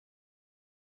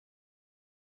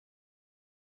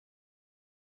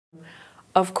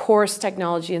Of course,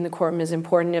 technology in the courtroom is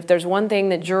important. If there's one thing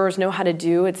that jurors know how to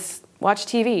do, it's watch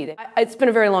TV. It's been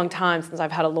a very long time since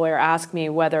I've had a lawyer ask me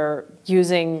whether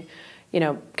using,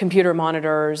 computer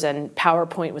monitors and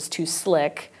PowerPoint was too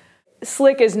slick.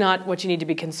 Slick is not what you need to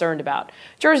be concerned about.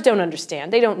 Jurors don't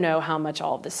understand. They don't know how much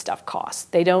all of this stuff costs.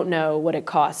 They don't know what it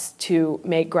costs to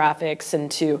make graphics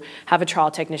and to have a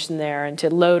trial technician there and to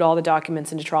load all the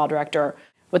documents into Trial Director.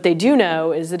 What they do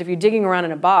know is that if you're digging around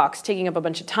in a box, taking up a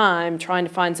bunch of time, trying to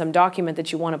find some document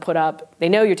that you want to put up, they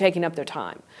know you're taking up their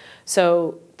time.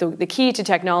 So the key to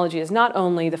technology is not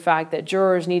only the fact that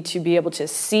jurors need to be able to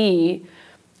see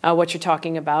what you're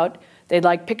talking about. They'd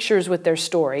like pictures with their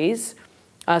stories,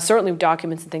 certainly with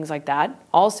documents and things like that.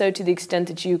 Also, to the extent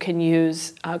that you can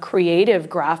use creative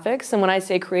graphics. And when I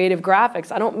say creative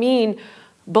graphics, I don't mean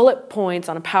bullet points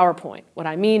on a PowerPoint. What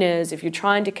I mean is if you're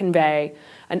trying to convey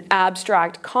an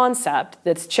abstract concept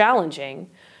that's challenging,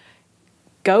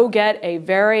 go get a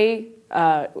very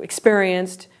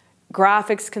experienced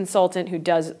graphics consultant who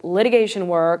does litigation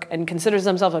work and considers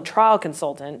themselves a trial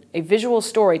consultant, a visual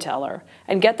storyteller,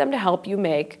 and get them to help you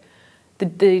make the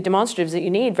demonstratives that you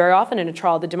need. Very often in a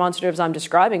trial, the demonstratives I'm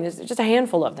describing, there's just a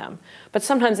handful of them. But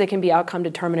sometimes they can be outcome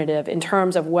determinative in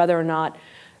terms of whether or not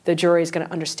the jury is going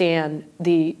to understand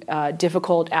the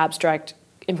difficult, abstract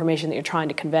information that you're trying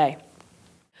to convey.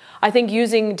 I think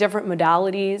using different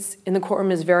modalities in the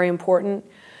courtroom is very important.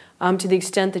 To the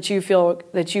extent that you feel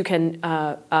that you can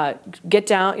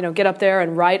get up there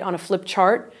and write on a flip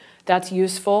chart, that's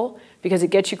useful because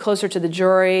it gets you closer to the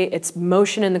jury. It's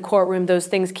motion in the courtroom. Those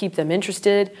things keep them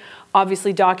interested.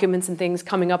 Obviously, documents and things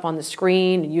coming up on the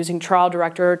screen and using Trial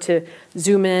Director to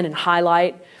zoom in and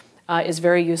highlight is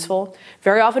very useful.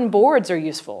 Very often, boards are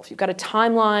useful. If you've got a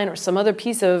timeline or some other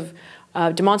piece of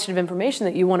demonstrative information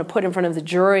that you want to put in front of the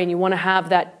jury and you want to have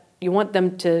that, you want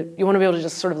to be able to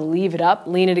just sort of leave it up,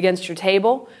 lean it against your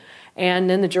table, and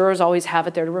then the jurors always have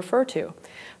it there to refer to.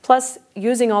 Plus,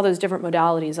 using all those different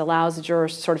modalities allows the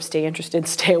jurors to sort of stay interested,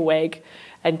 stay awake,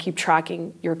 and keep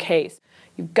tracking your case.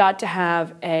 You've got to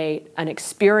have an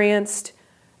experienced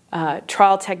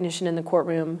trial technician in the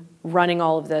courtroom running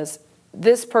all of this.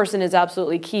 This person is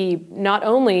absolutely key, not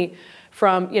only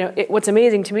from, what's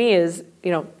amazing to me is,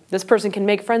 this person can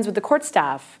make friends with the court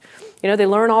staff. They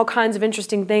learn all kinds of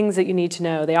interesting things that you need to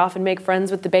know. They often make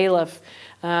friends with the bailiff.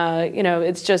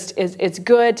 It's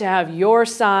good to have your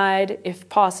side, if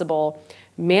possible,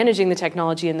 managing the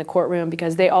technology in the courtroom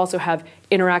because they also have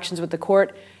interactions with the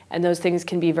court, and those things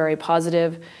can be very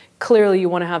positive. Clearly, you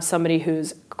want to have somebody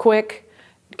who's quick,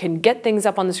 can get things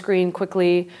up on the screen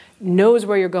quickly, knows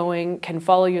where you're going, can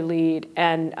follow your lead,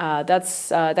 and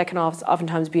that can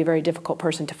oftentimes be a very difficult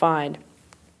person to find.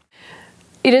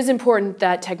 It is important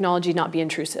that technology not be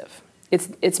intrusive.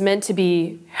 It's meant to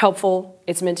be helpful.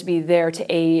 It's meant to be there to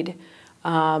aid.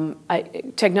 The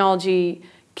technology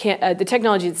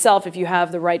itself, if you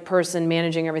have the right person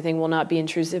managing everything, will not be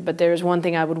intrusive. But there's one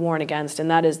thing I would warn against, and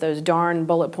that is those darn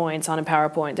bullet points on a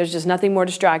PowerPoint. There's just nothing more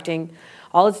distracting.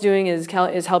 All it's doing is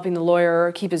helping the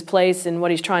lawyer keep his place in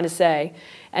what he's trying to say,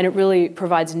 and it really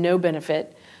provides no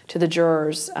benefit to the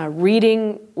jurors.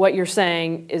 Reading what you're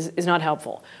saying is not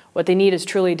helpful. What they need is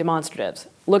truly demonstratives.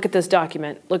 Look at this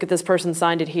document. Look at this person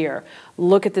signed it here.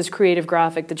 Look at this creative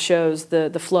graphic that shows the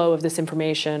flow of this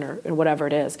information or whatever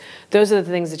it is. Those are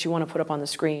the things that you want to put up on the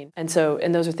screen. And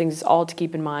those are things all to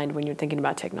keep in mind when you're thinking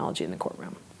about technology in the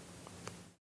courtroom.